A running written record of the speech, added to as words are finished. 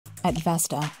At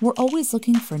Vesta, we're always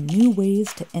looking for new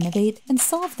ways to innovate and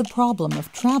solve the problem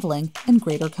of traveling in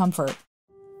greater comfort.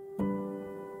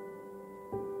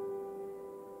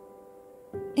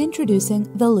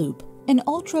 Introducing the Loop, an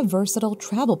ultra-versatile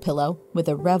travel pillow with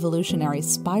a revolutionary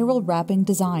spiral wrapping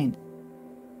design.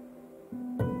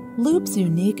 Loop's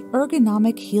unique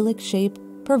ergonomic helix shape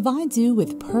provides you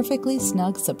with perfectly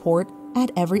snug support at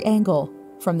every angle,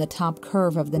 from the top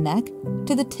curve of the neck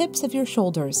to the tips of your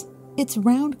shoulders. Its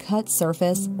round-cut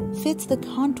surface fits the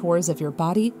contours of your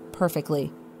body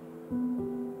perfectly.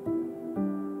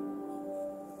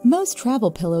 Most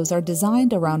travel pillows are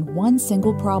designed around one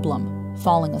single problem: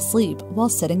 falling asleep while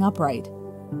sitting upright.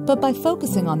 But by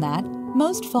focusing on that,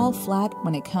 most fall flat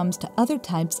when it comes to other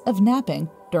types of napping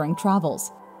during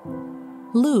travels.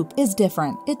 Loop is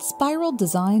different. Its spiral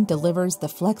design delivers the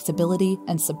flexibility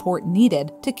and support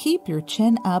needed to keep your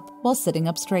chin up while sitting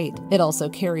up straight. It also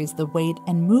carries the weight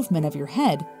and movement of your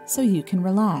head so you can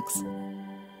relax.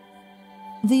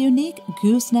 The unique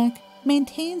gooseneck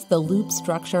maintains the loop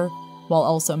structure while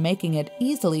also making it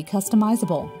easily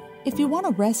customizable. If you want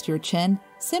to rest your chin,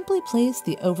 simply place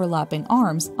the overlapping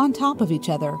arms on top of each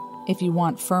other. If you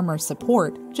want firmer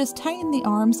support, just tighten the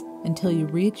arms until you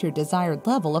reach your desired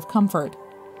level of comfort.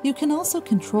 You can also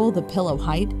control the pillow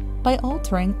height by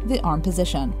altering the arm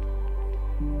position.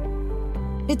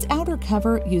 Its outer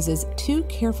cover uses two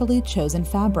carefully chosen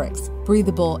fabrics,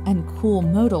 breathable and cool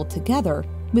modal together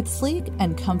with sleek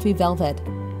and comfy velvet.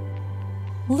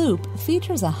 Loop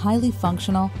features a highly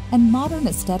functional and modern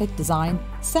aesthetic design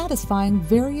satisfying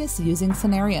various using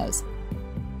scenarios.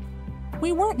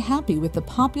 We weren't happy with the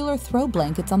popular throw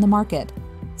blankets on the market,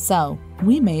 so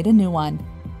we made a new one.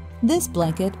 This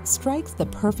blanket strikes the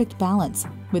perfect balance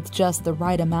with just the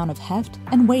right amount of heft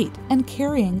and weight and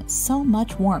carrying so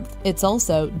much warmth. It's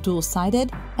also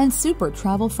dual-sided and super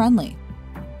travel-friendly.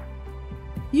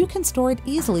 You can store it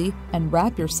easily and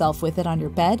wrap yourself with it on your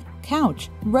bed,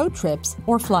 couch, road trips,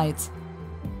 or flights.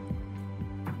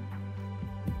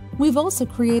 We've also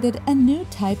created a new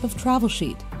type of travel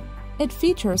sheet. It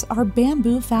features our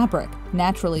bamboo fabric,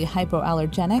 naturally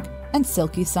hypoallergenic and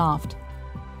silky soft.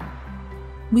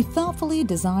 We thoughtfully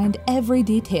designed every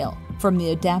detail, from the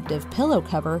adaptive pillow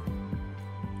cover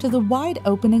to the wide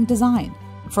opening design,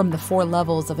 from the 4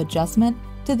 levels of adjustment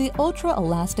to the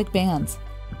ultra-elastic bands.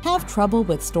 Have trouble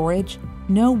with storage?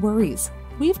 No worries.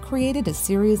 We've created a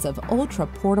series of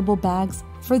ultra-portable bags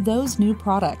for those new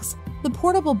products. The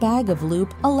portable bag of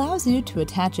Loop allows you to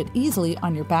attach it easily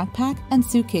on your backpack and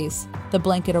suitcase. The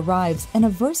blanket arrives in a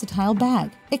versatile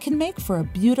bag. It can make for a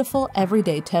beautiful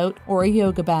everyday tote or a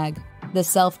yoga bag. The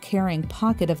self-carrying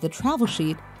pocket of the travel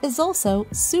sheet is also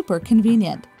super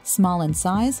convenient, small in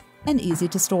size and easy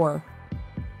to store.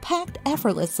 Packed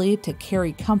effortlessly to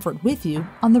carry comfort with you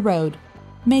on the road.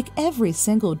 Make every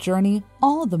single journey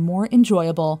all the more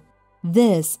enjoyable.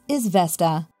 This is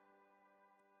Vesta.